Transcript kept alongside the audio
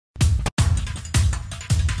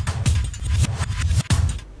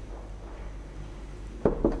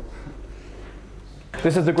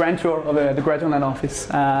This is the grand tour of the Graduate Land office.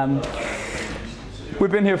 We've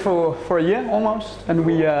been here for a year almost, and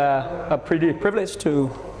we are pretty privileged to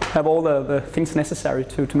have all the things necessary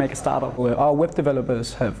to make a startup. Our web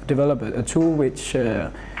developers have developed a tool which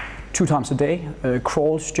 2 times a day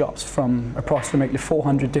crawls jobs from approximately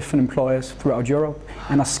 400 different employers throughout Europe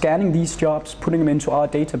and are scanning these jobs, putting them into our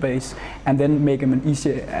database, and then make them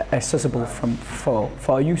easily accessible for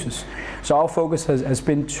our users. So our focus has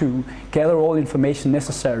been to gather all information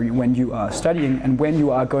necessary when you are studying and when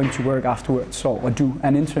you are going to work afterwards or do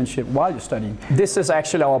an internship while you're studying. This is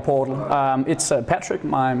actually our portal. It's Patrick,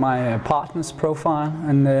 my partner's profile,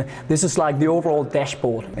 and this is like the overall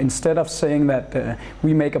dashboard. Instead of saying that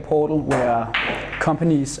we make a portal where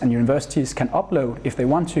companies and universities can upload if they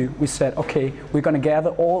want to, we said, okay, we're going to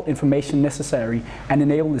gather all information necessary and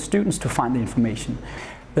enable the students to find the information.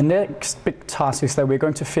 The next big task is that we're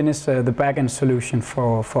going to finish the backend solution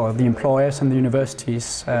for the employers and the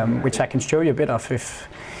universities, which I can show you a bit of if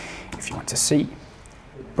you want to see.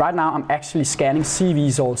 Right now I'm actually scanning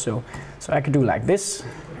CVs also. So I could do like this.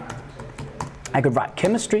 I could write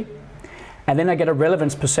chemistry, and then I get a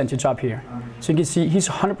relevance percentage up here. So you can see he's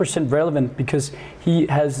 100% relevant because he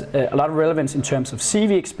has a lot of relevance in terms of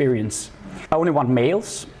CV experience. I only want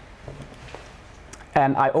males,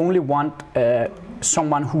 and I only want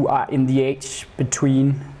someone who are in the age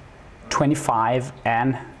between 25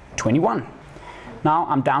 and 21. Now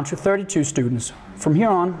I'm down to 32 students. From here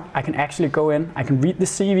on, I can actually go in, I can read the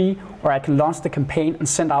CV, or I can launch the campaign and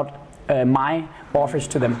send out my offers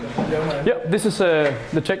to them. Yeah, this is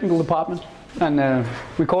the technical department, and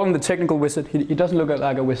we call him the technical wizard. He doesn't look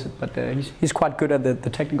like a wizard, but he's quite good at the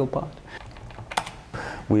technical part.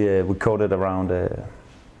 We coded around a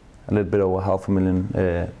little bit over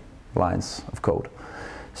 500,000 lines of code.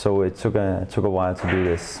 So it took a while to do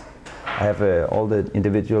this. I have all the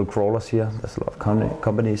individual crawlers here. There's a lot of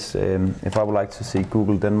companies. If I would like to see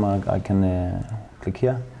Google Denmark, I can click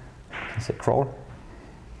here and say crawl.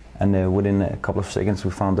 And within a couple of seconds,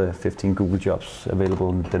 we found 15 Google jobs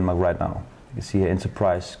available in Denmark right now. You can see here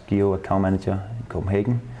Enterprise Geo Account Manager in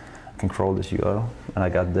Copenhagen. I can crawl this URL, and I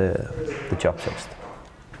got the job text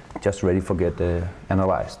just ready for get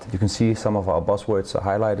analyzed. You can see some of our buzzwords are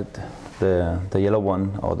highlighted. The yellow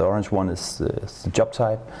one or the orange one is the job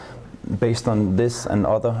type. Based on this and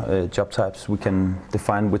other job types, we can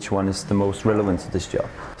define which one is the most relevant to this job.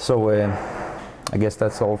 So I guess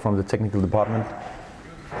that's all from the technical department.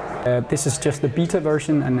 This is just the beta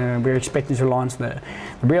version, and we're expecting to launch the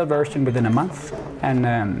real version within a month. And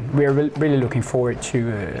we're really looking forward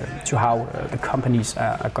to how the companies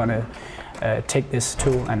are going to take this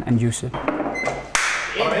tool and use it.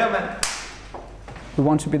 We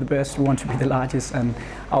want to be the best, we want to be the largest, and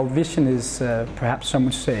our vision is perhaps some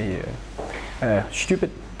would say stupid,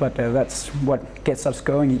 but that's what gets us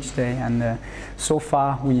going each day. And so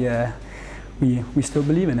far we still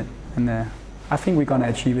believe in it, and I think we're going to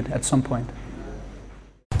achieve it at some point.